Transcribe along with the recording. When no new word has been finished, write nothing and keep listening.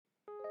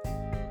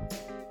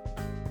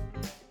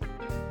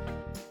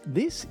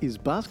This is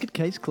Basket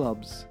Case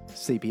Clubs,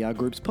 CPR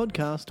Group's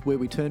podcast where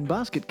we turn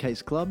basket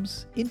case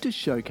clubs into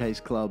showcase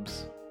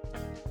clubs.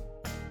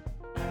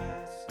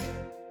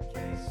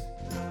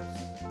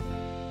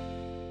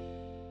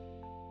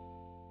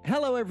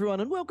 Hello everyone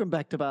and welcome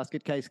back to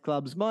Basket Case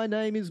Clubs. My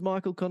name is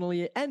Michael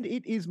Connolly and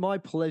it is my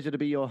pleasure to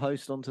be your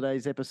host on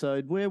today's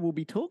episode where we'll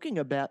be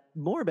talking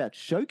more about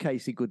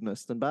showcasey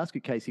goodness than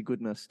basket casey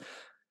goodness.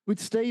 With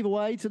Steve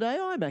away today,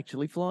 I'm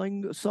actually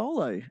flying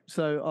solo.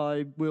 So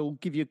I will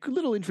give you a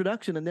little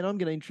introduction and then I'm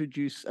going to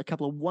introduce a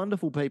couple of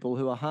wonderful people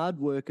who are hard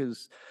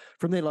workers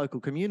from their local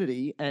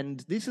community.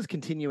 And this is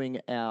continuing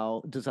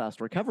our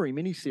disaster recovery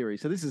mini-series.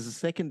 So this is the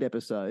second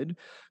episode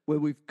where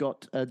we've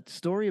got a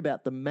story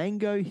about the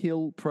Mango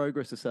Hill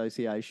Progress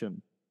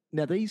Association.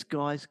 Now, these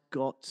guys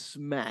got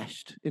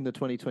smashed in the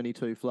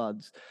 2022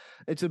 floods.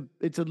 It's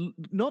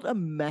not a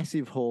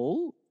massive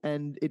haul,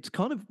 and it's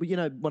kind of,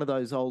 one of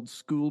those old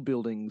school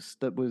buildings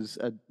that was,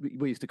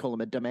 we used to call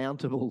them a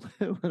demountable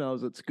when I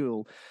was at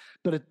school,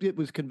 but it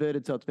was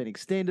converted, so it's been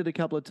extended a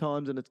couple of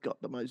times, and it's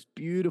got the most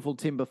beautiful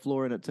timber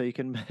floor in it, so you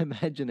can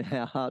imagine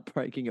how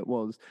heartbreaking it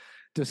was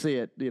to see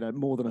it,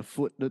 more than a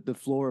foot, the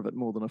floor of it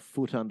more than a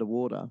foot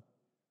underwater.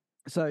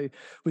 So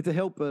with the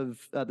help of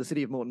the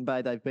City of Moreton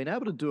Bay, they've been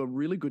able to do a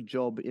really good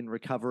job in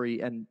recovery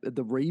and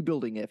the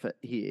rebuilding effort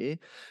here.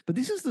 But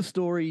this is the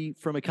story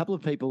from a couple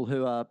of people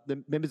who are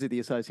the members of the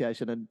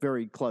association and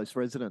very close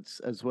residents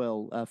as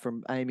well,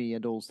 from Amy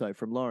and also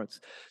from Lawrence.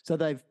 So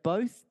they've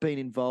both been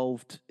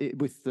involved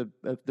with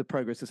the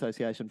Progress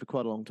Association for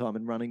quite a long time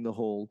and running the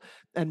hall.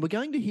 And we're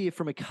going to hear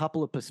from a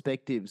couple of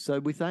perspectives.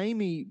 So with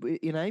Amy,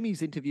 in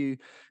Amy's interview,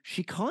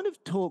 she kind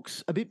of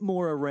talks a bit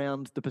more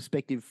around the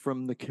perspective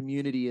from the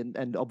community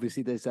and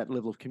obviously there's that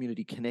level of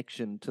community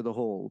connection to the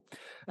hall.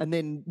 And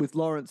then with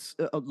Lawrence,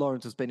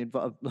 Lawrence has been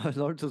involved.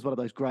 Lawrence is one of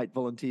those great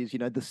volunteers,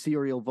 the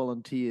serial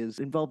volunteers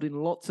involved in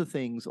lots of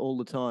things all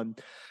the time.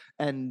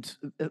 And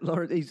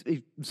Lawrence,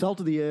 he's salt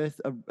of the earth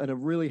and a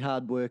really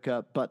hard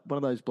worker, but one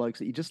of those blokes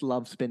that you just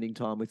love spending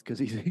time with because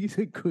he's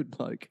a good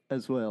bloke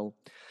as well.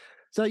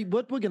 So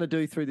what we're going to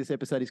do through this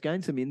episode is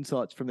gain some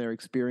insights from their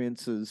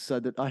experiences so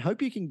that I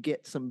hope you can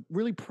get some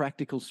really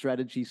practical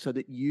strategies so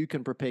that you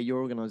can prepare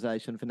your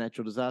organisation for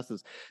natural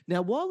disasters.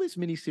 Now, while this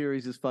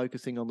mini-series is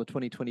focusing on the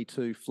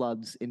 2022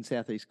 floods in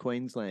southeast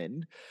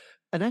Queensland,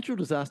 a natural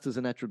disaster is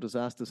a natural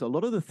disaster. So a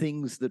lot of the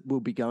things that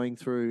we'll be going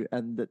through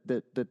and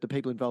that the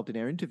people involved in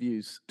our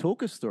interviews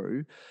talk us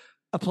through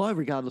apply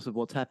regardless of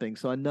what's happening.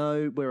 So I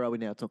know, where are we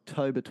now? It's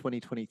October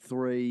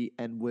 2023,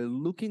 and we're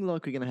looking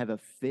like we're going to have a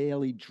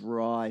fairly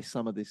dry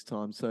summer this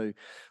time. So,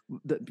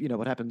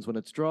 what happens when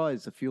it's dry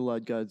is the fuel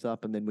load goes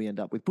up and then we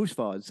end up with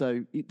bushfires.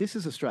 So this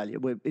is Australia,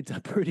 where it's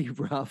a pretty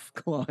rough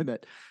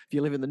climate. If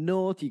you live in the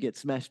north, you get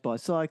smashed by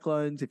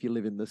cyclones. If you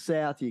live in the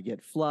south, you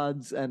get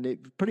floods. And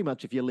pretty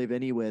much if you live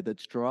anywhere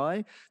that's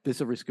dry,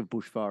 there's a risk of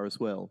bushfire as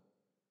well.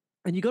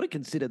 And you've got to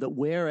consider that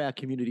where our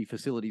community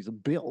facilities are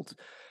built,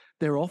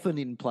 they're often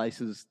in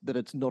places that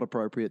it's not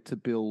appropriate to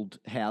build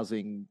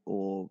housing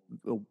or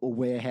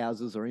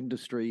warehouses or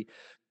industry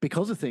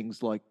because of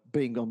things like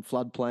being on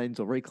floodplains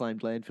or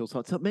reclaimed landfill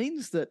sites. So it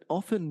means that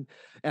often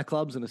our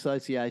clubs and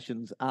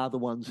associations are the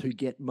ones who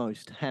get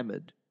most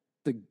hammered.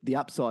 The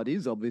upside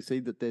is obviously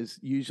that there's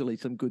usually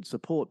some good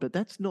support, but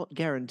that's not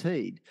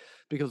guaranteed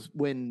because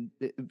when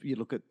you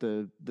look at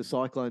the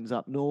cyclones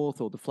up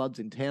north or the floods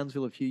in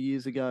Townsville a few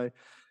years ago,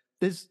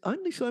 there's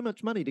only so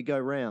much money to go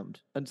around.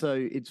 And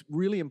so it's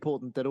really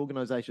important that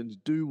organisations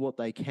do what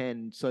they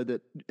can so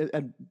that,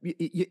 and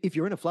if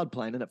you're in a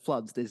floodplain and it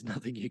floods, there's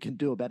nothing you can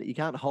do about it. You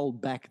can't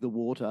hold back the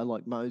water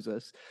like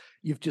Moses.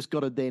 You've just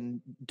got to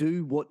then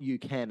do what you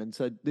can. And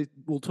so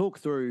we'll talk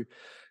through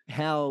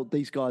how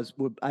these guys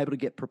were able to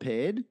get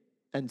prepared.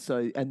 And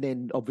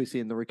then obviously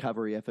in the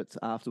recovery efforts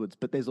afterwards.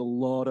 But there's a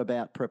lot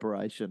about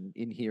preparation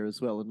in here as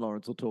well. And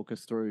Lawrence will talk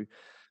us through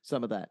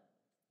some of that.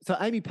 So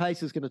Amy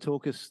Pace is going to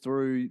talk us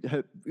through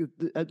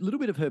a little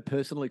bit of her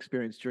personal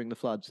experience during the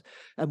floods.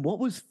 And what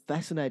was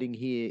fascinating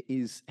here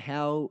is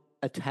how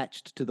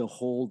attached to the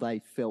hall they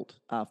felt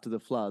after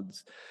the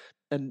floods.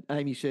 And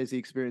Amy shares the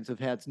experience of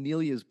how it's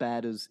nearly as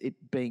bad as it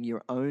being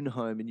your own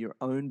home and your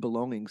own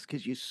belongings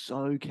because you're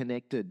so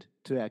connected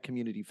to our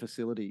community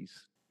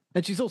facilities.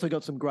 And she's also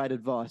got some great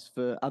advice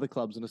for other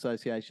clubs and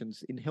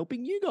associations in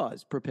helping you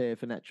guys prepare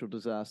for natural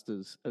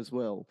disasters as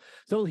well.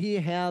 So we'll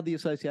hear how the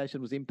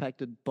association was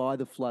impacted by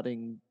the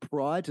flooding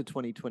prior to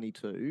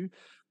 2022,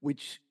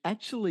 which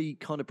actually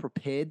kind of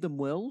prepared them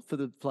well for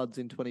the floods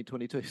in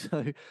 2022.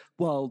 So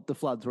while the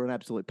floods were an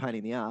absolute pain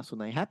in the ass when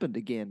they happened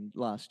again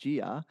last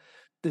year,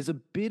 there's a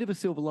bit of a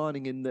silver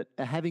lining in that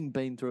having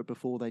been through it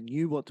before, they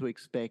knew what to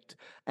expect,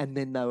 and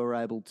then they were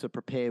able to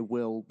prepare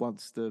well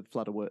once the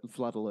flood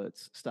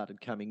alerts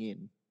started coming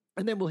in.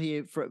 And then we'll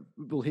hear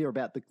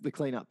about the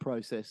cleanup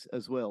process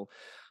as well.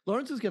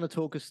 Lawrence is going to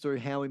talk us through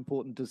how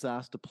important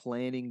disaster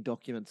planning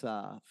documents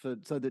are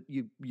so that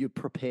you're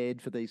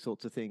prepared for these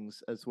sorts of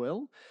things as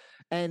well,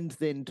 and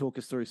then talk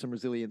us through some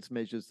resilience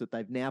measures that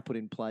they've now put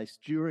in place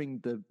during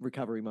the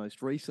recovery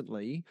most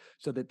recently,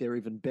 so that they're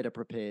even better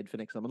prepared for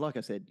next time. And like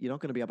I said, you're not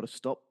going to be able to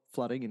stop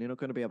flooding, and you're not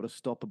going to be able to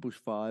stop a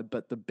bushfire,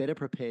 but the better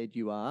prepared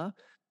you are,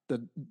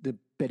 the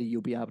better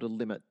you'll be able to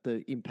limit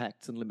the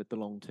impacts and limit the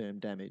long-term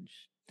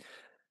damage.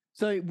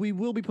 So we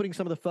will be putting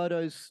some of the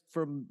photos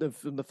from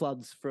the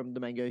floods from the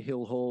Mango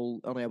Hill Hall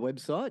on our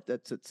website.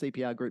 That's at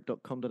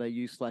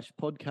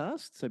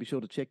cprgroup.com.au/podcast. So be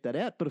sure to check that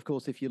out. But of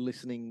course, if you're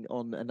listening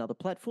on another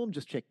platform,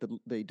 just check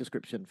the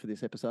description for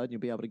this episode and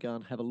you'll be able to go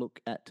and have a look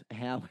at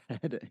how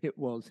bad it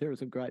was. There are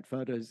some great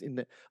photos in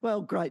there.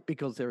 Well, great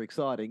because they're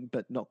exciting,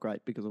 but not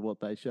great because of what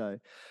they show.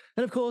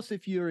 And of course,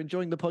 if you're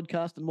enjoying the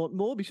podcast and want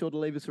more, be sure to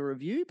leave us a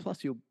review.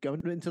 Plus, you'll go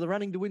into the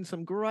running to win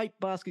some great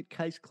Basket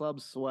Case Club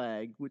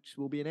swag, which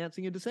we'll be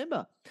announcing in December.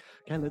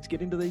 Okay, let's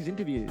get into these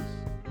interviews.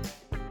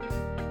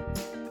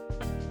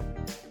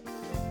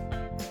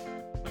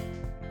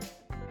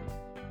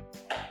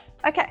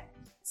 Okay,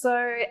 so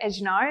as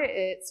you know,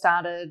 it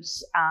started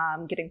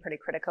getting pretty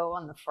critical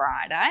on the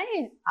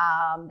Friday.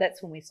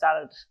 That's when we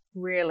started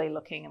really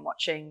looking and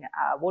watching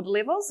water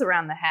levels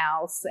around the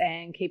house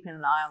and keeping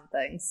an eye on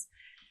things.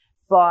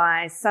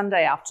 By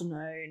Sunday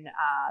afternoon,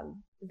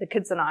 the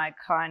kids and I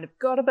kind of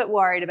got a bit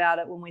worried about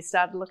it when we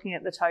started looking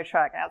at the tow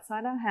truck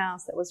outside our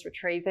house that was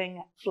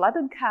retrieving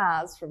flooded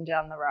cars from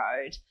down the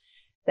road,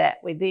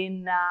 that we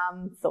then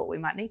thought we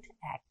might need to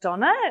act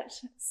on it.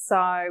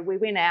 So we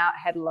went out,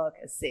 had a look,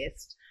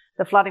 assessed.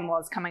 The flooding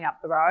was coming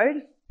up the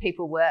road.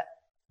 People were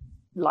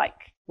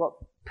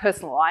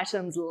personal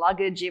items,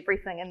 luggage,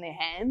 everything in their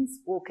hands,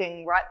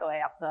 walking right the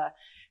way up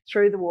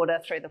through the water,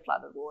 through the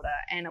flooded water,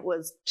 and it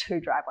was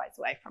 2 driveways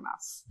away from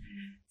us.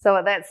 So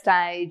at that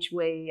stage,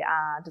 we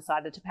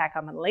decided to pack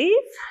up and leave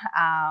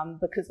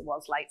because it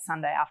was late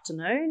Sunday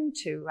afternoon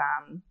to,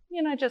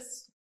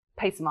 just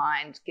peace of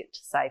mind, get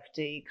to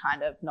safety,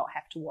 kind of not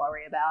have to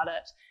worry about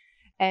it.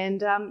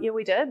 And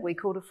we did. We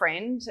called a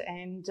friend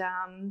and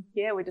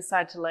we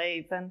decided to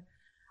leave. And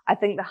I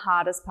think the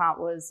hardest part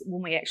was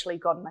when we actually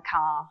got in the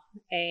car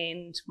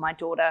and my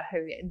daughter,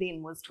 who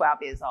then was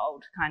 12 years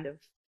old, kind of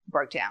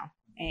broke down.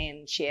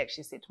 And she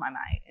actually said to my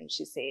mate, and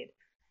she said,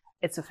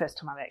 it's the first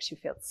time I've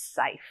actually felt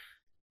safe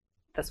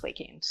this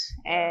weekend.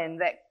 And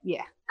that,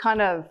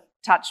 kind of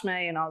touched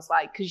me. And I was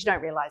like, because you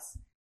don't realize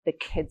the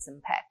kids'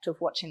 impact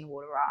of watching the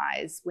water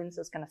rise. When's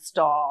this going to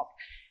stop?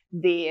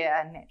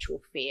 Their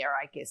natural fear,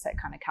 I guess, that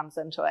kind of comes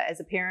into it.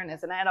 As a parent,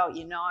 as an adult,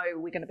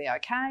 we're going to be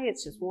okay.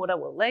 It's just water,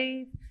 we'll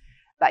leave.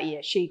 But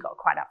she got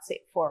quite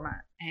upset for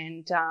it.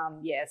 And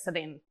so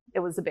then it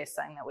was the best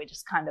thing that we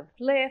just kind of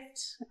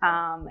left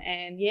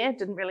and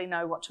didn't really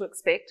know what to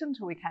expect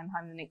until we came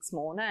home the next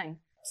morning.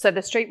 So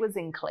the street was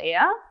in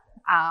clear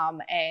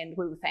and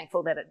we were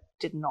thankful that it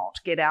did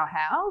not get our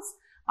house.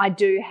 I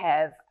do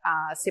have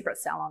a separate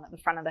salon at the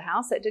front of the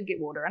house that did get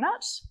water in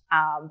it,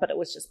 but it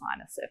was just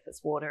minor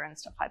surface water and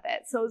stuff like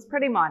that. So it was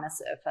pretty minor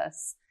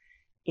surface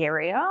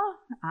area,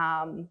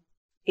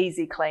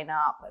 easy clean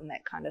up and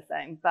that kind of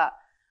thing. But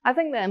I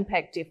think the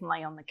impact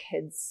definitely on the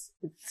kids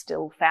is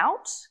still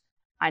felt.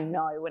 I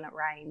know when it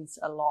rains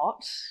a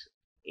lot,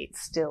 it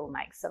still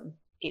makes them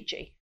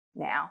edgy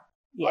now.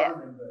 Yeah. I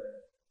remember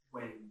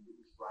when it was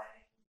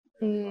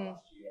raining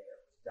last year, it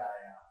was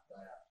day after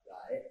day after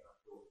day, and I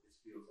thought this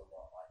feels a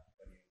lot like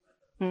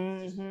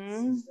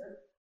 2011.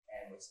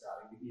 And we're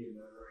starting to hear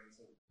murmurings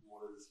of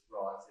waters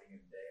rising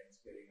and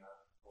dams getting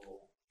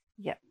overfull.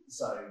 Yep.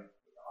 So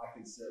I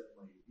can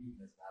certainly,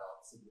 even as an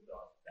adult,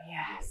 sympathise with that.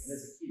 Yes. And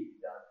as a kid,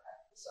 you don't have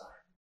the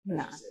same, no.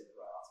 as you said,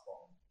 grasp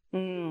on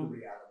the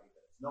reality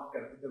that it's not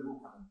going to, there will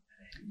come an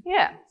end.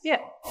 Yeah,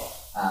 yeah.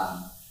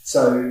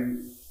 So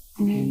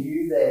can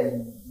you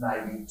then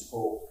maybe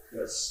talk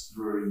us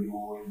through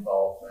your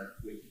involvement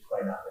with the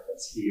cleanup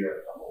efforts here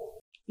at the hall?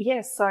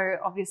 Yes, so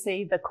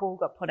obviously the call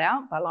got put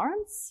out by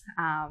Lawrence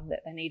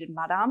that they needed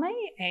Mud Army,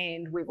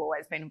 and we've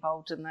always been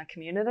involved in the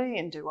community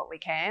and do what we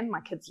can.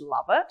 My kids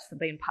love it. They've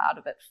been part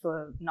of it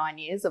for 9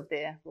 years of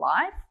their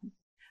life.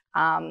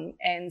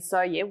 And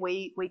so,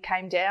 we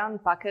came down,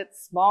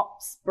 buckets,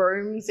 mops,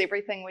 brooms,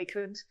 everything we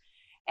could,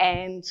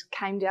 and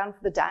came down for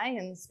the day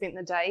and spent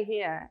the day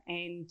here.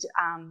 And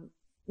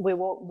we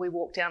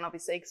walked down,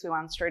 obviously, because we were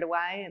 1 street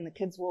away, and the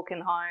kids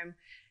walking home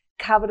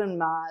covered in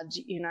mud,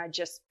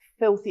 just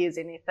filthy as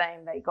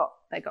anything. They got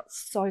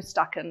so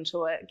stuck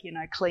into it,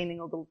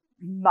 cleaning all the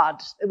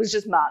mud. It was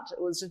just mud.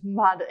 It was just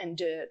mud and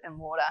dirt and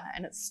water,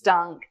 and it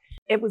stunk.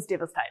 It was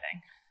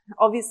devastating.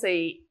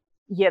 Obviously,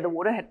 the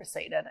water had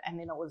receded, and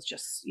then it was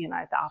just,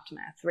 the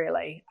aftermath,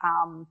 really.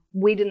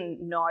 We didn't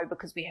know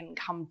because we hadn't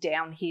come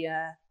down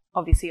here,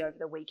 obviously, over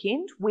the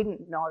weekend. We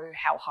didn't know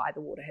how high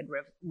the water had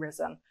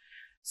risen.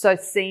 So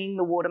seeing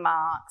the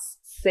watermarks,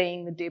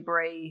 seeing the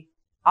debris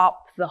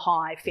up the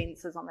high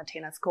fences on the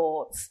tennis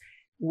courts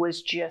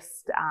was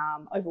just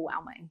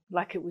overwhelming.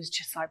 Like, it was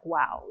just like,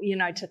 wow,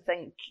 to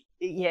think,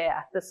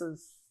 this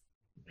is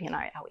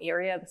our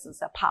area. This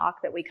is a park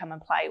that we come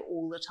and play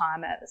all the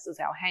time at. This is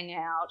our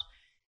hangout.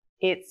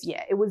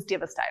 It was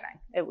devastating.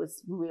 It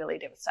was really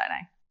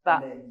devastating.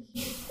 But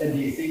and do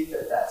you think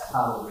that that's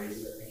part of the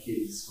reason that the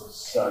kids were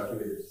so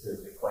committed to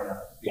the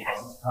cleanup?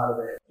 Because it's part of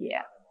their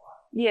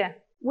Yeah.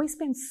 We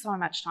spend so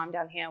much time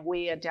down here.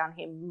 We are down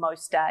here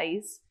most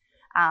days.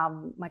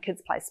 My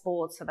kids play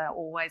sports, so they're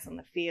always on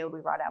the field. We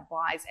ride our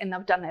bikes, and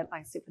they've done that,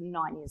 like I said, for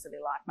 9 years of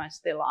their life,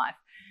 most of their life.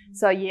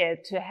 So yeah,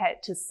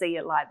 to see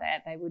it like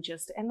that, they were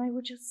just,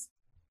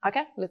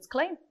 okay, let's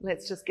clean.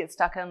 Let's just get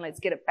stuck in. Let's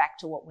get it back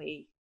to what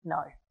we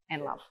know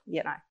and love,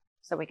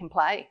 so we can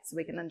play, so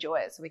we can enjoy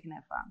it, so we can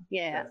have fun.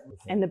 Yeah.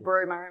 And the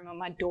broom, I remember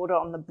my daughter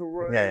on the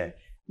broom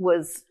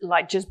was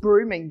like just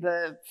brooming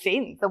the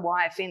fence, the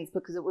wire fence,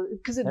 because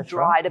it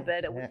dried a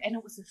bit. And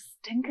it was a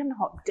stinking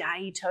hot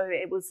day too.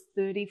 It was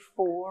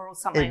 34 or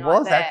something like that. It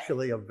was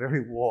actually a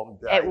very warm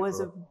day. It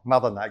was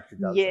Mother Nature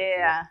does it.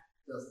 Yeah.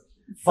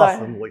 Plus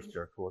the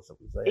moisture, of course, it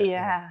was there.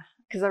 Yeah.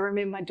 Because I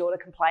remember my daughter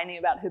complaining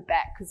about her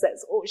back, because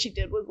that's all she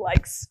did was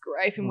like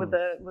scraping with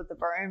the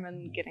broom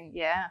and getting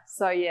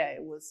So yeah,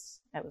 it was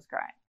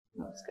great. It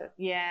was good.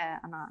 Yeah,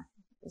 I know.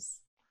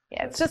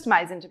 It's just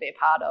amazing to be a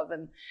part of,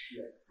 and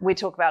we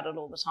talk about it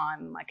all the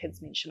time. My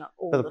kids mention it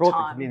all the time. But it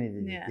brought the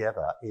community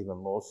together even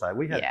more so.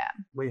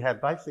 We had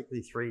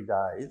basically 3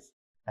 days,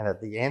 and at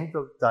the end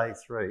of day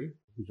 3,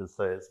 which is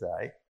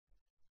Thursday,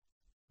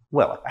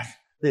 well,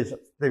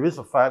 there is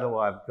a photo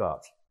I've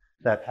got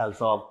that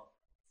has of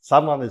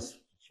someone is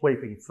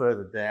sweeping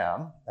further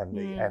down, and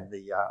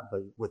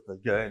with the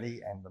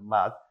gurney and the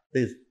mud.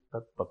 There's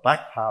the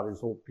back part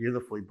is all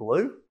beautifully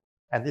blue.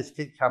 And this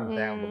kid comes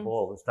down the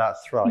ball and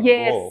starts throwing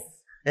the ball,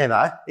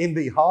 in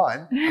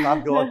behind. And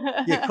I'm going,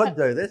 you could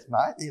do this,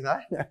 mate,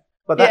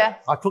 But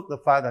I took the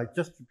photo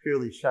just to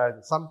purely show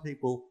that some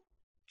people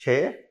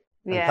care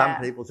and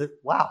some people say,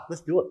 wow,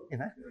 let's do it,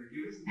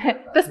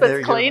 This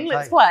bit's clean,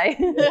 let's play.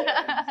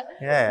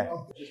 Yeah.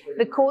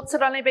 The courts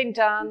had only been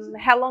done,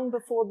 how long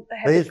before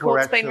had These the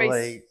courts were been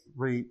actually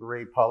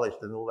repolished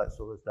and all that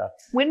sort of stuff.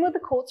 When were the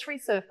courts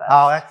resurfaced?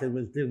 Oh, actually, it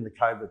was during the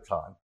COVID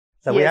time.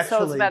 So we actually,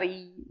 so it was about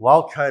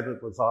while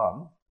COVID was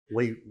on,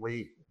 we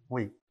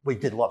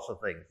did lots of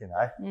things,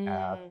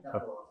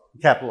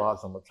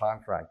 capitalise on the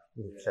time frame,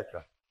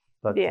 etc.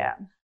 But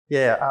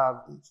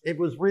it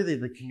was really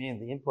the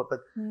community input.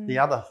 But the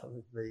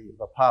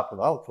part that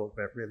I'll talk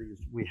about really is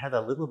we had a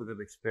little bit of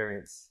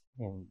experience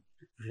in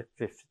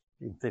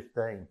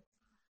 15.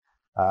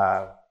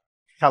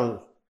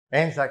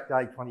 Anzac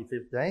Day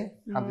 2015,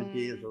 100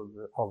 years of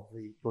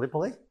the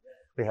Gallipoli.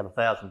 We had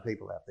 1,000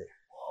 people out there.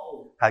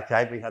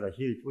 Okay, we had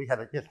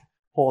just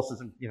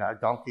horses and,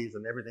 donkeys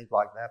and everything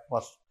like that,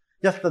 plus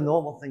just the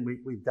normal thing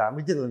we've done.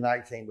 We did it in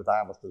 18 with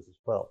Armistice as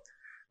well.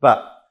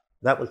 But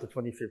that was the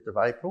 25th of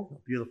April, a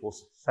beautiful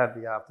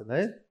Saturday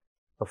afternoon.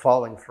 The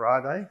following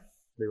Friday,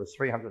 there was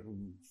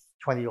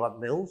 320 odd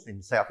mills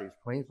in southeast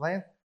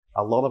Queensland,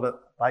 a lot of it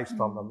based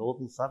on the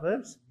northern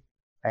suburbs,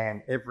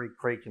 and every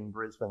creek in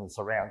Brisbane and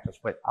surround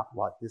just went up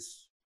like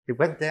this. It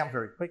went down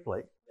very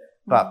quickly,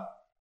 but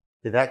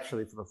it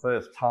actually, for the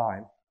first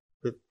time,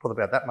 it put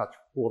about that much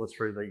water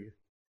through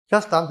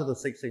just under the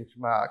 6-inch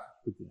mark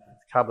with the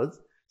cupboards,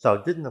 so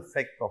it didn't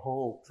affect the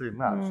hall too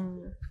much.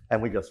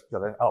 And we just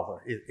got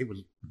it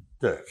was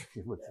dirt.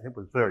 It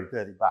was very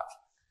dirty, but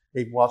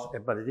it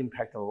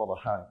impacted a lot of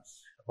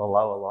homes, the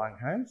lower lying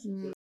homes.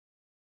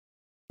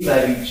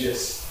 Maybe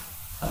just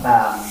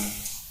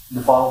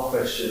the final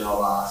question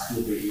I'll ask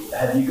will be: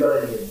 have you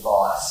got any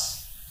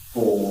advice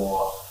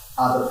for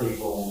other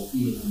people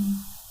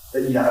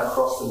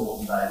across the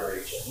Moreton Bay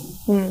region?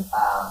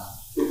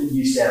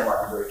 You sound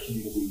like a very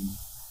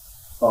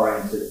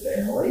community-oriented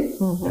family.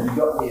 Have you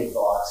got any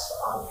advice for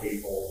other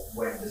people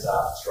when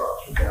disaster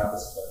strikes,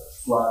 regardless of whether it's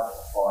flood,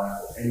 fire,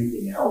 or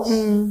anything else,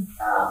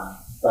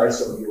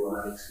 based on your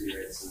own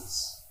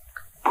experiences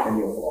and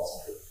your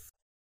philosophy?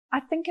 I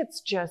think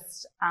it's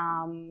just,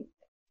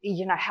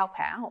 help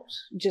out.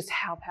 Just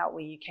help out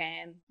where you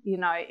can.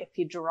 If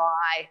you're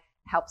dry,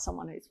 help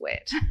someone who's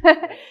wet.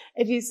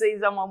 If you see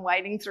someone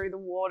wading through the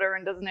water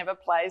and doesn't have a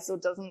place or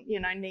doesn't,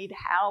 need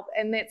help.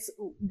 And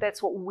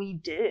that's what we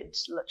did,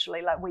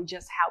 literally. Like, we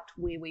just helped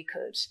where we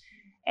could.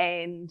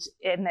 And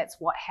that's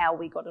how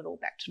we got it all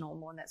back to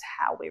normal, and that's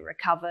how we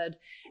recovered.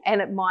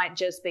 And it might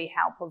just be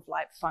help of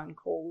like phone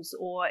calls,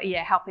 or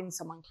helping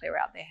someone clear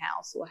out their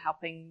house, or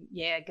helping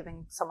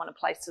giving someone a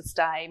place to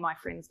stay. My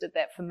friends did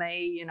that for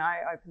me,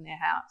 open their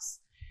house.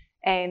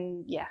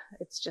 And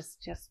it's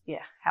just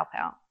help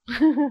out.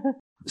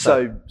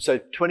 So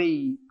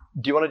 20.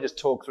 Do you want to just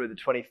talk through the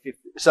 25th?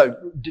 So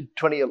did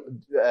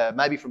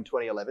maybe from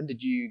 2011,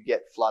 did you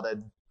get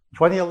flooded?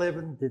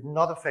 2011 did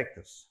not affect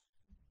us.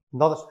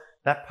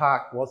 That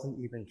park wasn't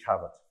even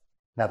covered.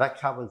 Now that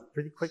covers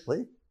pretty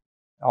quickly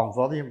on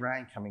volume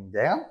rain coming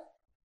down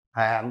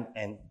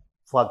and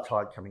flood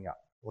tide coming up.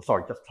 Well,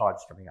 sorry, just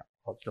tides coming up.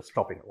 I was just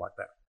stopping it like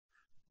that.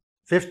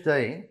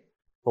 15,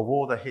 the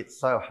water hit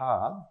so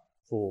hard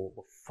for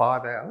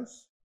 5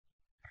 hours,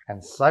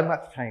 and so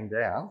much came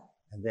down,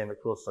 and then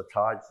of course the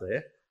tide's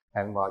there,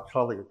 And my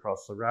colleague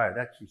across the road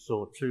actually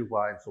saw 2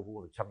 waves of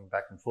water coming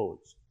back and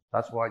forwards.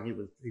 That's why he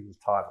was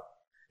tired.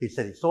 He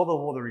said he saw the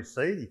water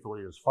recede, he thought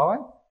he was fine.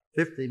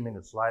 15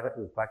 minutes later, it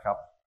was back up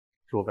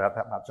to about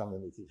that much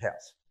underneath his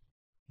house.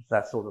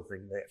 That sort of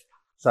thing there.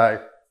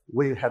 So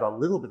we had a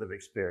little bit of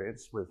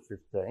experience with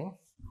 15.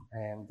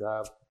 And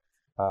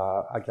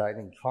again,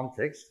 in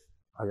context,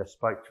 I just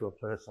spoke to a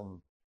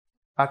person.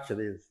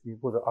 Actually,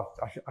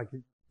 I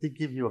did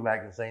give you a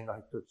magazine. I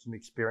put some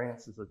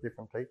experiences of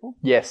different people.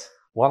 Yes.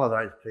 One of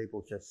those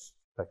people just,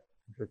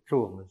 the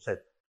 2 of them said,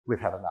 we've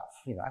had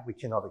enough. We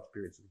cannot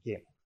experience it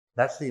again.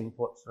 That's the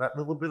importance. That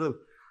little bit of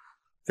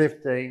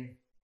 15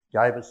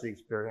 gave us the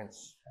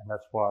experience, and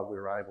that's why we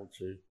were able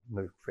to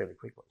move fairly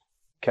quickly.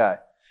 Okay.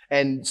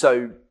 And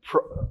so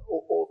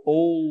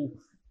all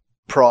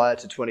prior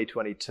to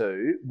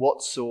 2022,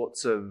 what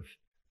sorts of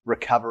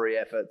recovery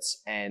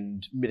efforts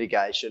and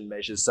mitigation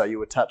measures? So you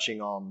were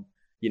touching on,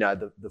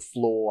 the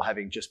floor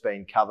having just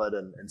been covered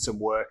and some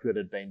work that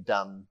had been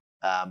done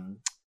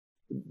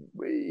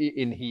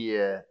in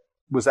here.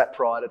 Was that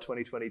prior to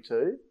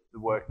 2022, the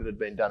work that had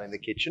been done in the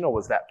kitchen, or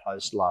was that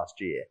post last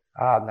year?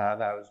 No, it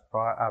was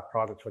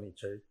prior to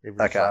 22. It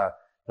was, okay.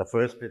 The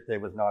first bit there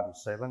was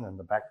 97 and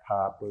the back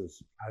part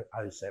was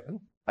 07.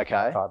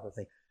 Okay. Type of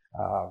thing.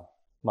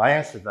 My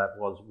answer to that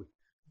was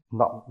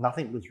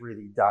nothing was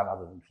really done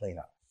other than clean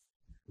up.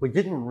 We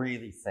didn't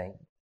really think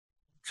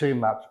too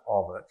much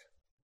of it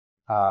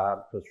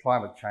because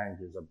climate change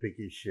is a big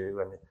issue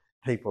and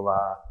people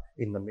are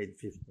in the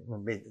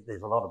mid-50s.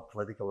 There's a lot of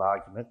political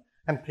argument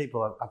and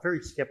people are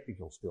very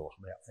sceptical still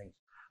about things.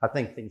 I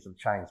think things have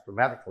changed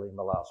dramatically in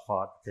the last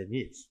 5 to 10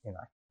 years,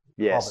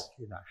 Yes.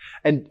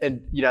 And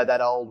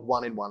that old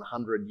 1 in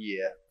 100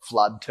 year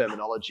flood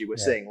terminology, we're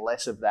seeing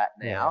less of that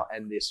now,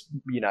 and this,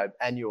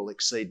 annual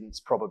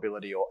exceedance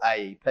probability, or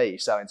AEP.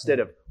 So instead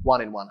of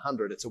 1 in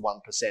 100, it's a 1%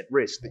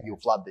 risk that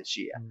you'll flood this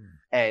year.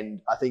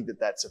 And I think that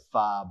that's a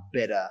far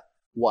better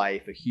way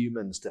for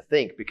humans to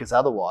think, because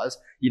otherwise,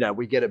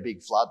 we get a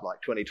big flood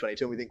like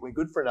 2022 and we think we're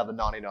good for another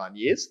 99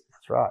 years.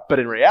 That's right. But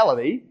in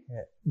reality,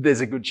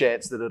 there's a good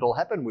chance that it'll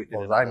happen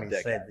within another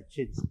decade. Said, the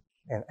kids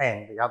and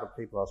the other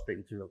people I was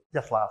speaking to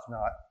just last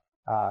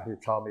night who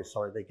told me,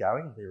 sorry,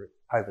 they're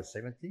over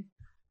 70,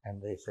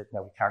 and they said,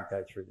 no, we can't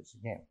go through this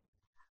again.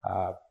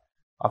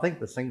 I think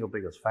the single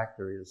biggest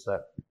factor is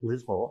that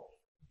Lismore,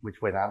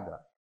 which went under,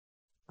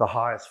 the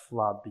highest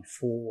flood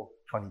before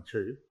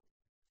 22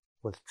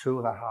 was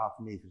 2.5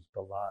 metres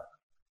below.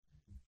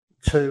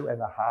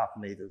 2.5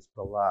 metres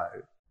below.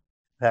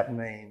 That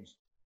means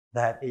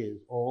that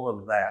is all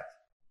of that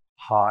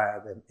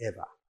higher than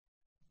ever.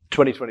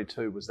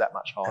 2022 was that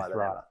much higher That's than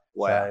right. ever.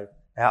 Wow. So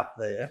out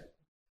there,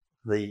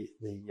 the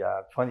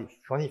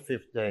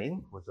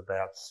 2015 was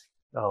about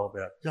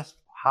just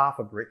half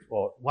a brick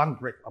or 1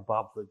 brick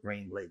above the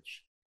green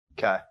ledge.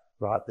 Okay.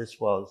 Right. This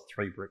was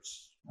 3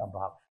 bricks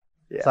above.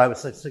 Yeah. So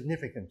it's a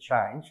significant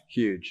change.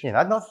 Huge.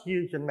 Not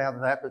huge amount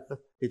of that, but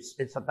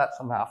that's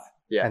enough.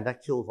 Yeah. And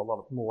that kills a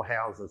lot more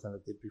houses than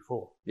it did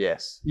before.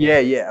 Yes.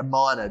 Yeah. A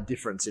minor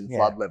difference in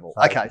flood level.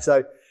 Okay.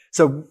 So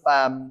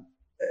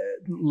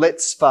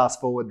let's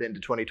fast forward then to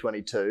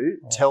 2022.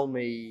 Tell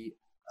me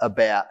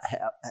about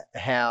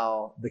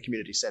how the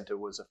community centre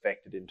was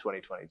affected in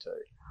 2022.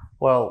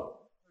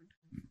 Well,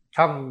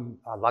 come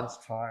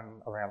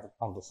lunchtime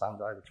on the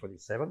Sunday, the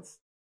 27th,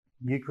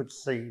 you could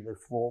see the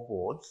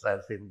floorboards,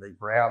 as in the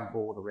brown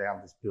board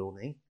around this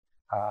building,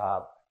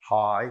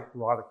 high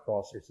right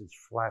across. It's as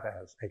flat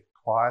as,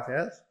 quiet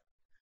as.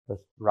 The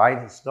rain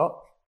has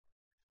stopped.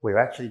 We're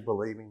actually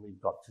believing we've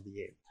got to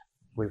the end.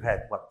 We've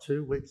had,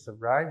 2 weeks of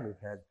rain. We've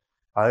had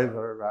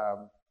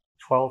over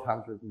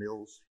 1,200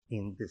 mils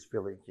in this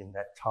village in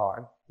that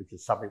time, which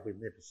is something we've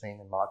never seen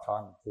in my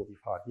time in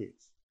 45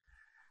 years.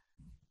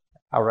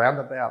 Around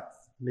about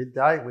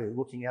midday, we're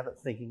looking at it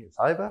thinking it's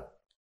over.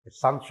 There's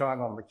sunshine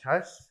on the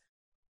coast.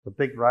 The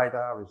big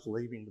radar is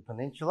leaving the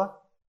peninsula.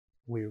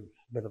 We're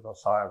a bit of a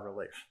sigh of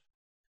relief.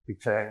 We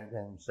turned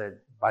and said,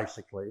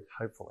 basically,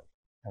 hopefully.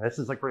 And this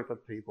is a group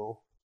of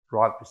people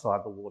right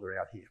beside the water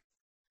out here.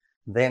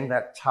 Then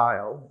that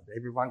tail,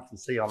 everyone can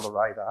see on the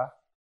radar,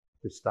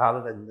 it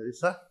started in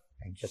Noosa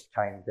and just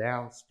came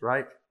down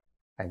straight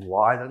and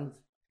widened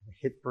and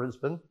hit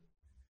Brisbane.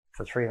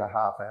 For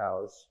 3.5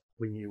 hours,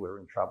 we knew we were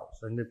in trouble.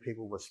 So the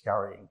people were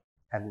scurrying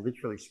and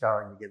literally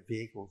scurrying to get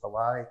vehicles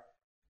away.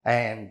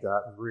 And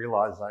the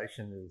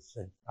realisation is,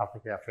 I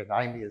think our friend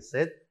Amy has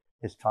said,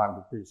 it's time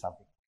to do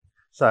something.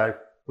 So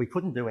we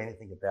couldn't do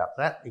anything about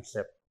that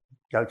except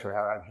go to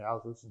our own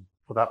houses and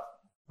put up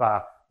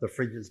the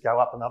fridges, go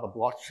up another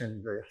block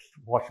and the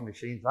washing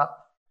machines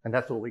up, and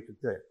that's all we could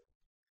do.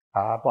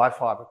 By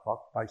 5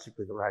 o'clock,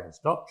 basically the rain had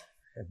stopped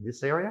in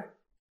this area,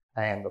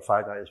 and the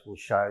photos will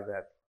show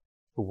that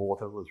the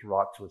water was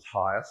right to its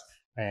highest,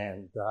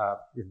 and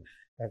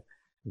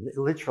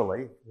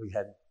literally we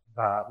had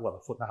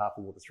 1.5 foot of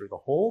water through the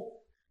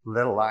hall,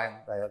 let alone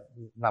the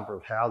number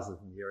of houses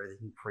in the area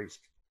increased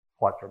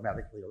quite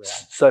dramatically around.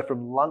 So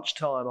from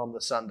lunchtime on the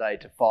Sunday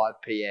to 5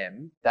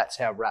 p.m., that's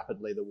how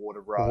rapidly the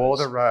water rose. The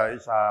water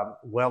rose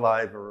well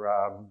over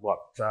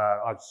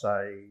I'd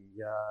say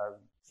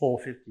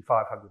 450,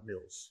 500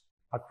 mils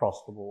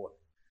across the board.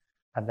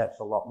 And that's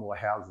a lot more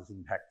houses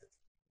impacted.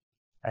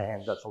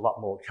 And that's a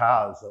lot more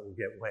cars that will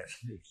get wet,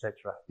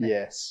 etc.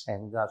 Yes.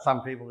 And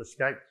some people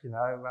escaped,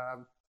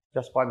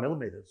 just by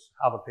millimetres.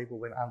 Other people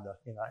went under,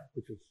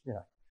 which was,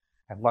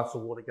 and once the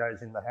water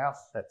goes in the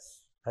house,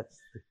 that's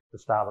the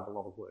start of a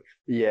lot of work.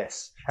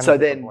 Yes. And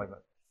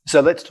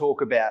So let's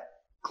talk about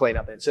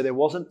cleanup then. So there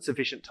wasn't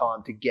sufficient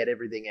time to get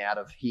everything out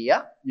of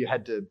here. You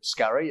had to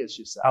scurry, as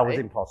you say. Oh, it was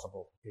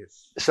impossible,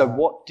 yes. So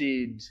what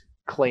did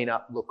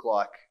cleanup look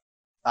like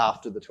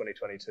after the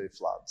 2022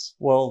 floods?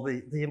 Well,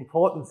 the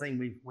important thing,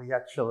 we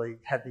actually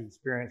had the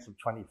experience of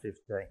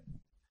 2015.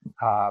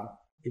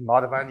 It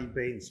might have only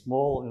been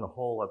small in the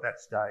hall at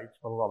that stage,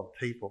 but a lot of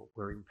people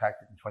were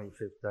impacted in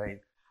 2015.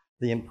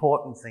 The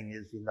important thing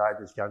is,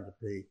 there's going to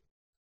be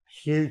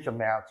huge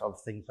amounts of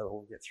things that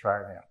will get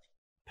thrown out.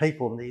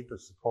 People need the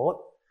support,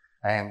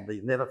 and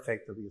the net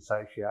effect of the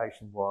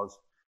association was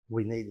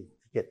we needed to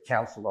get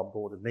council on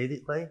board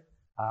immediately.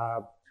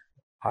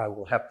 I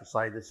will have to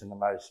say this in the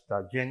most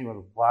genuine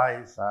of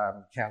ways.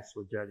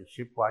 Councillor Jody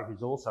Shipway,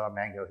 who's also a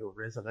Mango Hill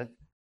resident,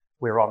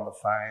 we're on the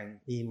phone,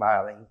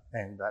 emailing,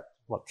 and at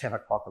 10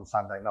 o'clock on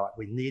Sunday night,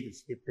 we needed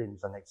skip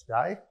bins the next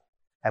day,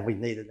 and we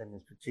needed them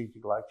in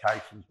strategic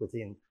locations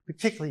within,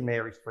 particularly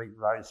Mary Street,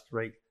 Rose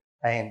Street,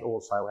 and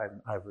also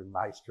over in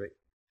May Street.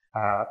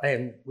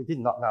 And we did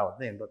not know it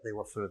then, but there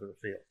were further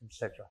afield,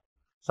 etc.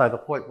 So the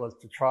point was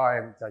to try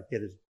and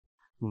get as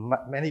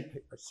many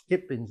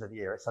skip bins in the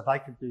area so they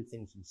could do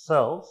things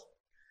themselves.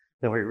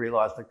 Then we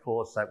realised, of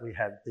course, that we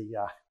had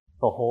the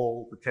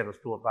hall, the tennis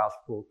court,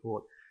 basketball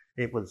court.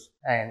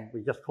 And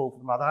we just called for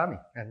the Mud Army,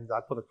 and I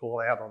put a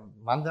call out on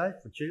Monday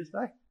for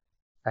Tuesday,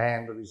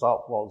 and the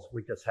result was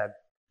we just had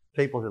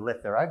people who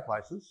left their own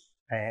places,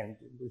 and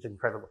it was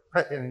incredible,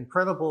 an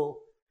incredible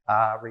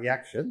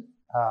reaction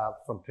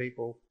from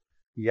people,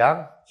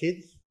 young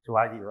kids to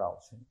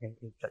 80-year-olds,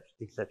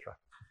 etc.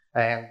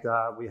 And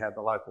we had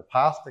the local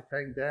pastor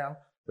came down.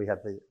 We had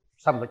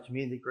some of the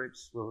community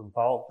groups were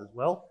involved as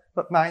well,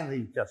 but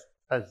mainly just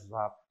as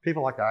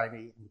people like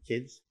Amy and the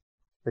kids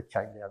that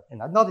came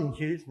down. Not in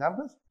huge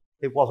numbers.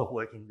 It was a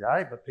working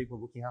day, but people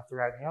looking after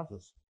their own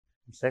houses,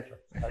 etc.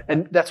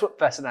 And that's what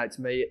fascinates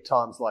me at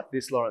times like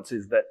this, Lawrence,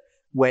 is that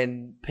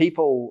when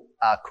people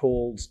are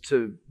called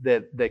to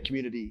their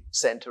community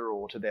centre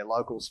or to their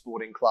local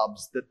sporting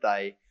clubs that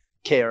they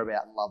care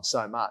about and love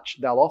so much,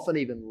 they'll often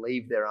even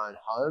leave their own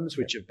homes,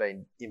 which have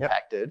been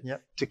impacted,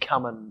 to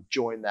come and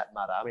join that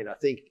Mud Army. I mean, I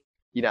think,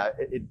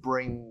 it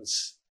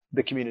brings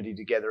the community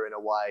together in a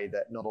way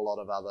that not a lot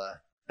of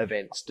other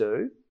events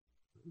do.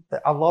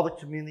 A lot of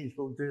communities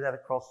will do that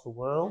across the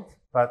world,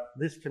 but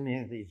this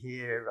community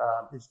here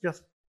is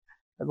just,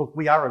 look,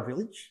 we are a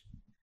village,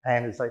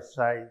 and as they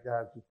say,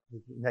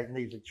 they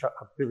need a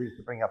village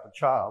to bring up a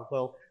child.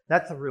 Well,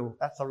 that's a real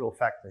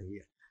factor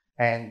here.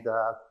 And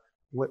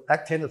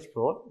that tennis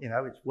court,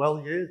 it's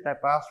well used.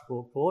 That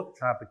basketball court,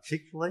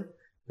 particularly,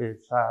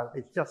 it's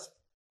just,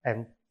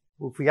 and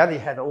if we only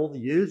had all the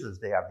users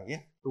down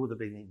here, it would have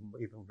been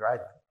even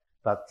greater.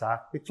 But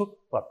it took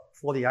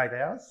 48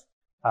 hours.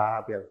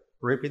 We had a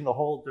group in the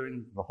hall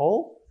doing the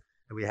hall,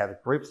 and we had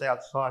groups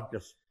outside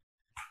just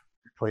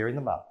clearing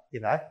them up,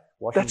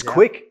 That's down.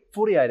 Quick.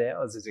 48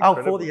 hours is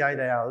incredible. 48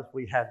 hours,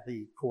 we had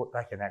the court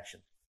back in action.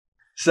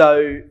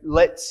 So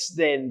let's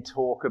then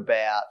talk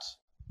about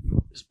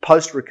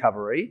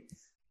post-recovery.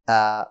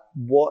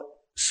 What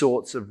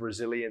sorts of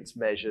resilience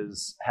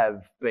measures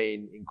have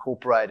been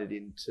incorporated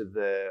into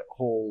the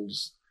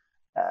hall's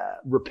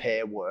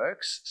repair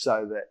works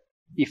so that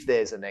if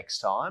there's a next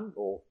time,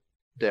 or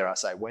dare I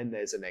say, when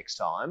there's a next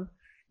time,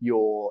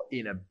 you're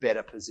in a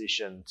better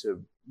position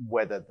to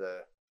weather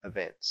the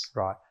events?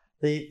 Right.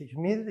 The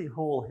community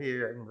hall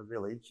here in the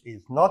village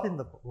is not in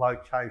the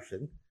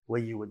location where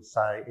you would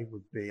say it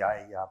would be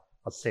a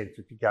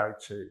centre to go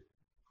to,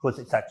 because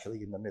it's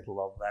actually in the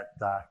middle of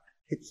that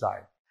hit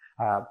zone.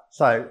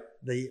 So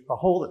the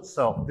hall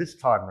itself, this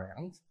time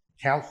round,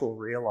 council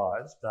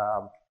realised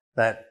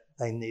that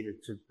they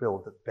needed to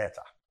build it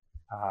better.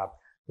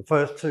 The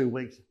first 2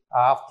 weeks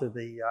after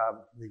the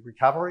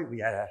recovery, we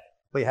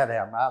had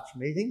our March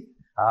meeting,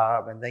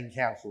 and then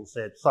council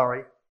said,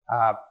 sorry,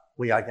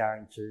 we are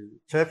going to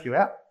turf you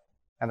out.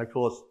 And of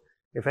course,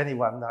 if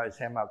anyone knows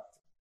how much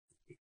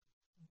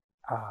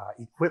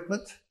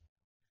equipment,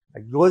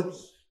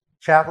 goods,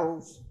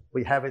 chattels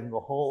we have in the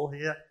hall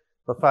here,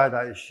 the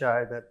photos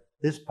show that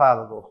this part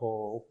of the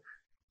hall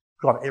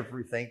got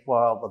everything,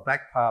 while the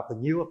back part, the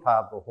newer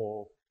part of the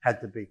hall, had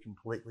to be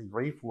completely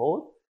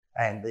refloored,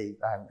 and the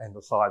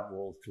side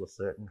walls to a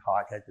certain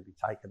height had to be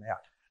taken out.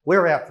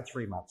 We're out for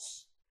 3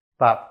 months,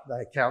 but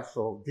the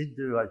council did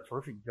do a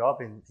terrific job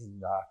in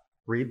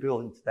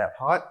rebuilding to that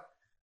height.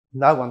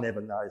 No one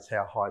ever knows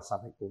how high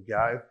something will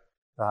go.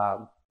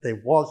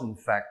 There was, in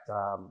fact,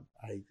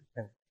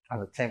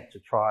 an attempt to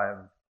try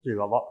and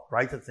do a lot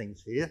greater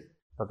things here,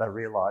 but they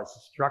realised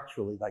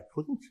structurally they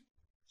couldn't.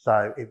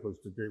 So it was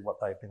to do what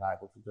they've been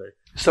able to do.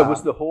 So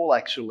was the hall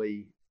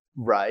actually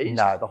raised?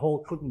 No, the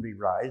hall couldn't be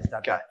raised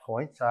at that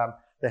point.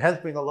 There has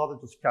been a lot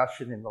of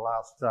discussion in the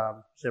last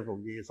several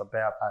years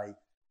about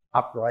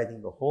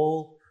upgrading the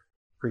hall,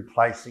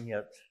 replacing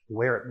it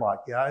where it might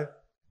go.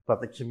 But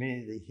the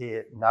community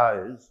here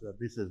knows that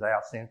this is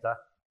our centre,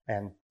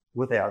 and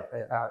with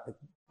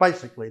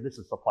basically this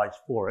is the place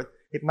for it.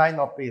 It may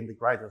not be in the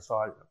greater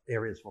side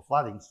areas for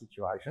flooding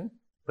situation,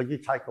 but you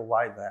take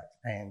away that,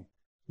 and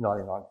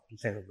 99%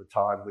 of the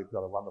time we've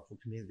got a wonderful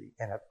community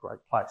and a great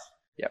place.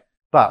 Yep.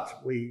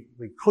 But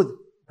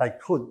they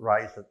could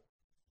raise it.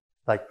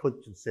 They could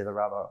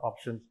consider other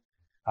options.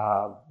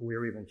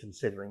 We're even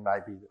considering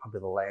maybe a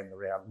bit of land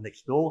around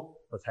next door.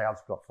 The house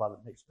got flooded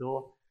next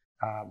door.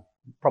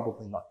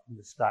 Probably not in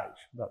this stage,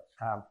 but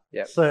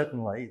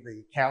certainly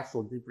the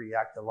council did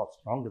react a lot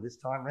stronger this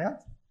time round,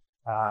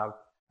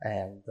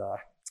 and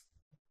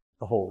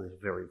the hall is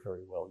very,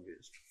 very well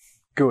used.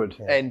 Good.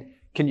 Yeah. And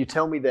can you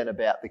tell me then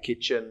about the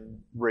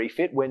kitchen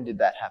refit? When did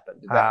that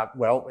happen?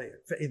 Well,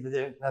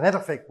 the net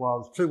effect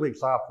was 2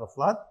 weeks after the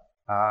flood.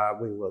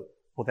 We were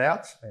put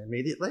out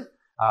immediately.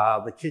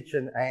 The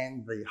kitchen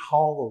and the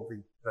whole of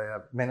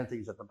the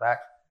amenities at the back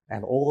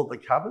and all of the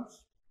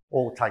cupboards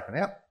all taken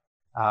out.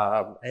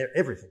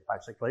 Everything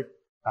basically.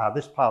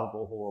 This part of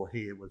the hall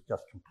here was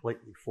just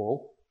completely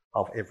full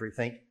of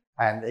everything,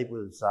 and it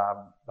was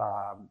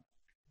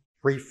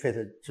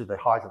refitted to the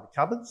height of the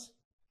cupboards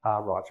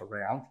right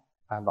around,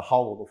 and the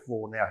whole of the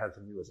floor now has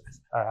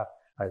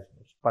has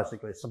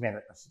basically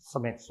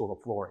cement sort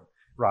of flooring.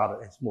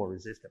 Rather, it's more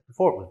resistant.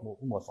 Before it was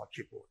almost like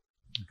chipboard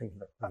and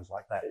things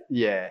like that.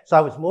 Yeah.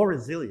 So it's more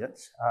resilient,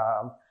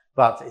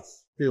 but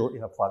it's still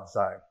in a flood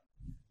zone.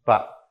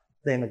 But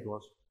then, of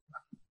course,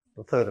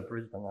 the third of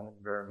Brisbane and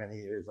very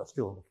many areas are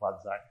still in the flood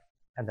zone,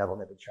 and that'll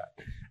never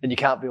change. And you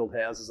can't build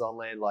houses on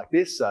land like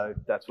this, so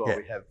that's why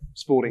we have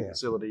sporting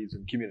facilities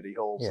and community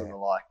halls and the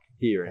like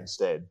here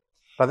instead.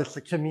 But it's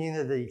the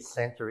community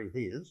centre it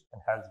is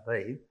and has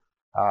been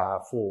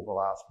for the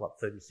last,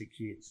 36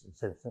 years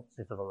since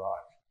it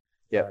arrived.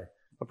 Yeah. So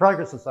the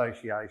Progress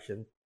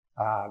Association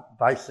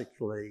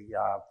basically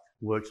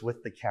works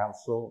with the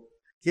council,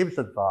 gives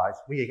advice,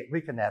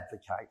 we can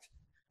advocate,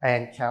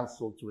 and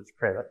council, to its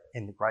credit,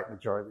 in the great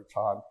majority of the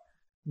time,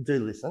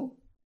 do listen.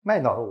 May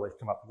not always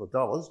come up with the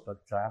dollars, but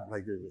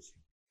they do listen.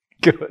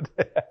 Good.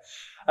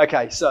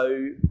 Okay,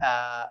 so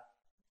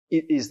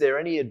is there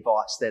any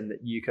advice then that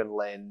you can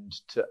lend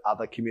to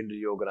other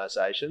community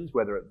organisations,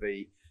 whether it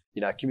be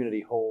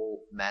community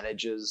hall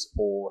managers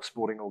or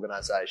sporting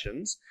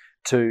organisations,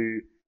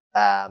 to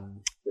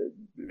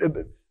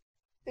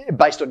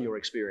based on your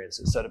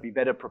experiences, so to be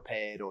better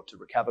prepared or to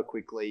recover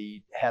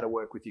quickly, how to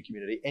work with your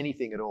community,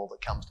 anything at all that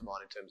comes to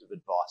mind in terms of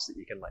advice that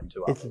you can lend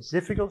to others? It's a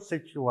difficult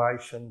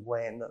situation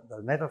when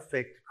the net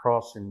effect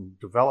across in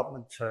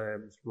development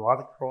terms, right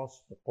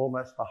across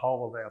almost the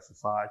whole of our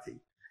society,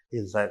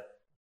 is that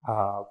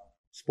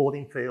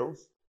sporting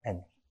fields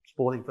and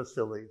sporting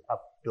facilities are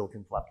built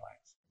in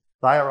floodplains.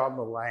 They are on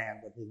the land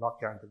that we're not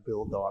going to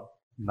build on,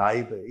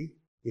 maybe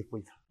if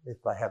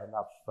they have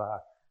enough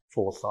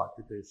foresight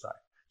to do so.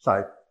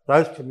 So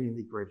those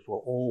community groups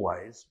will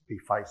always be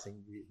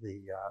facing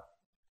the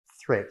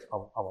threat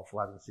of a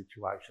flooding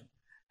situation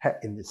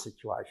in this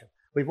situation.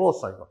 We've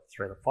also got the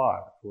threat of fire,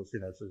 of course,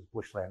 there's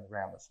bushland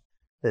around us.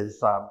 There's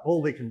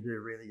all we can do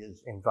really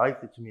is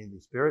invoke the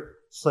community spirit,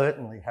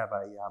 certainly have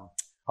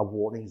a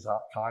warning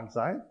time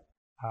zone,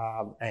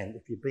 and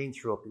if you've been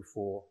through it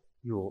before,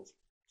 you'll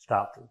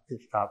start to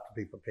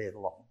be prepared a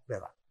lot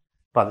better.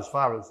 But as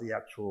far as the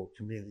actual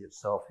community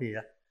itself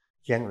here,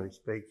 generally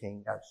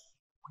speaking,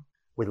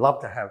 we'd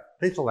love to have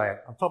a piece of land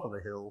on top of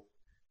the hill,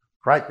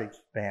 great big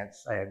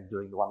expanse, and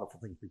doing the wonderful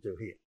things we do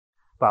here.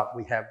 But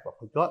we have what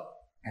we've got,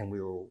 and we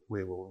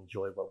will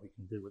enjoy what we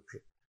can do with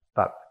it.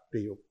 But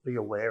be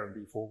aware and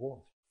be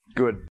forewarned.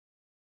 Good.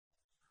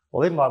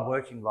 Well, in my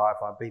working life,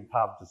 I've been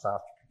part of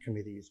disaster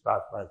committees,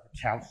 both the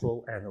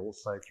council and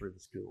also through the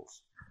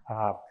schools.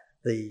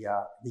 The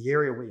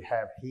area we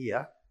have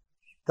here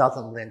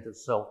doesn't lend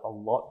itself a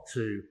lot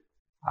to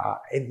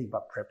anything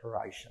but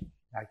preparation.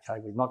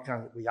 Okay,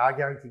 we are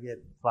going to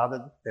get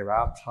flooded. There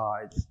are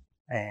tides,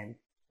 and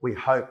we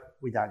hope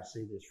we don't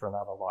see this for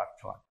another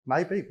lifetime.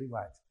 Maybe we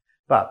won't,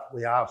 but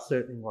we are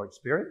certainly more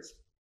experienced.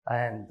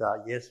 And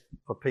yes,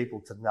 for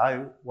people to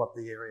know what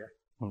the area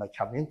when they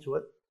come into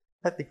it,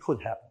 that it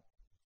could happen.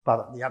 But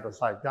on the other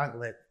side, don't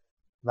let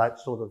that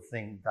sort of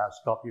thing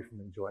stop you from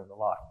enjoying the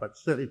life. But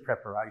certainly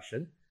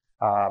preparation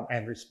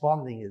and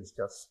responding is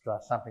just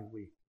something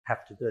we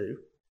have to do.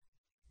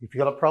 If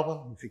you've got a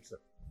problem, you fix it.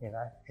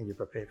 And you're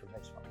prepared for the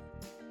next one.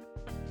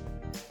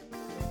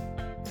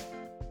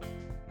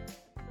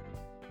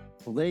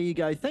 Well, there you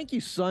go. Thank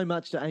you so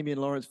much to Amy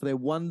and Lawrence for their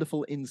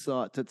wonderful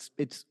insights.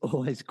 It's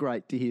always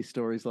great to hear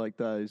stories like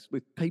those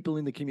with people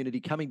in the community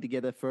coming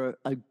together for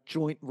a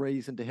joint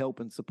reason to help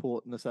and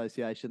support an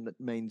association that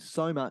means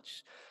so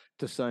much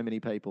to so many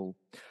people.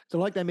 So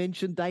like they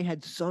mentioned, they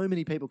had so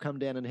many people come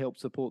down and help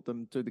support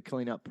them through the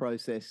cleanup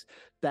process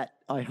that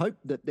I hope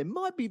that there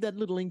might be that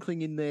little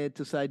inkling in there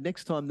to say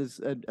next time there's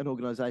an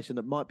organisation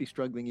that might be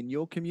struggling in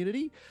your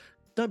community,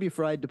 don't be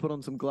afraid to put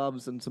on some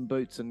gloves and some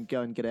boots and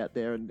go and get out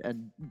there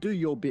and do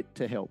your bit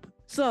to help.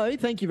 So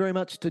thank you very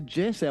much to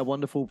Jess, our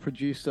wonderful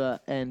producer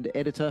and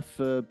editor,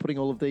 for putting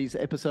all of these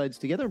episodes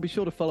together. And be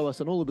sure to follow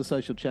us on all of the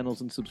social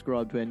channels and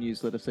subscribe to our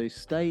newsletter so you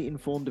stay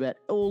informed about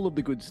all of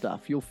the good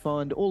stuff. You'll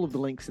find all of the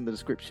links in the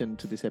description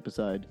to this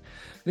episode.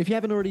 And if you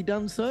haven't already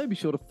done so, be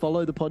sure to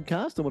follow the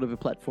podcast on whatever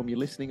platform you're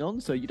listening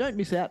on so you don't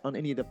miss out on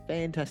any of the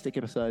fantastic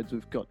episodes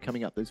we've got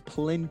coming up. There's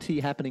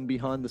plenty happening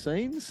behind the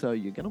scenes, so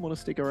you're going to want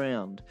to stick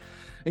around,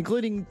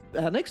 including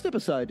our next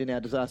episode in our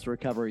disaster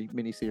recovery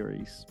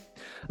mini-series.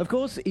 Of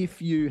course,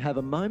 if you have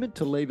a moment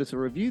to leave us a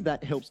review,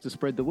 that helps to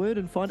spread the word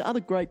and find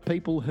other great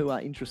people who are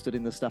interested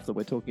in the stuff that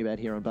we're talking about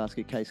here on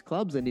Basket Case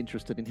Clubs and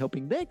interested in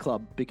helping their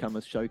club become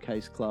a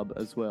showcase club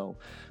as well.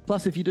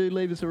 Plus, if you do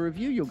leave us a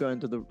review, you'll go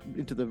into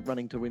the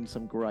running to win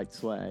some great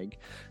swag.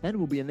 And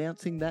we'll be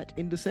announcing that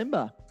in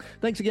December.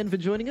 Thanks again for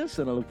joining us,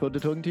 and I look forward to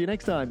talking to you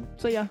next time.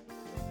 See ya!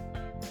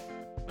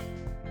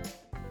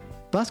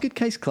 Basket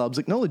Case Clubs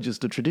acknowledges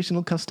the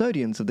traditional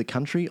custodians of the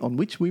country on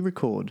which we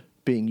record,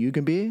 being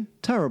Yugambeh,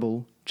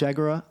 Turrbal,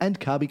 Jagera and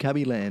Kabi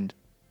Kabi land.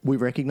 We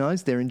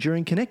recognise their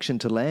enduring connection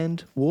to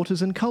land,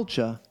 waters and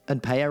culture,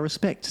 and pay our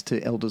respects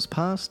to elders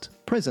past,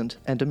 present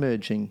and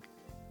emerging,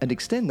 and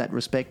extend that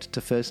respect to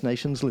First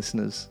Nations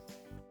listeners.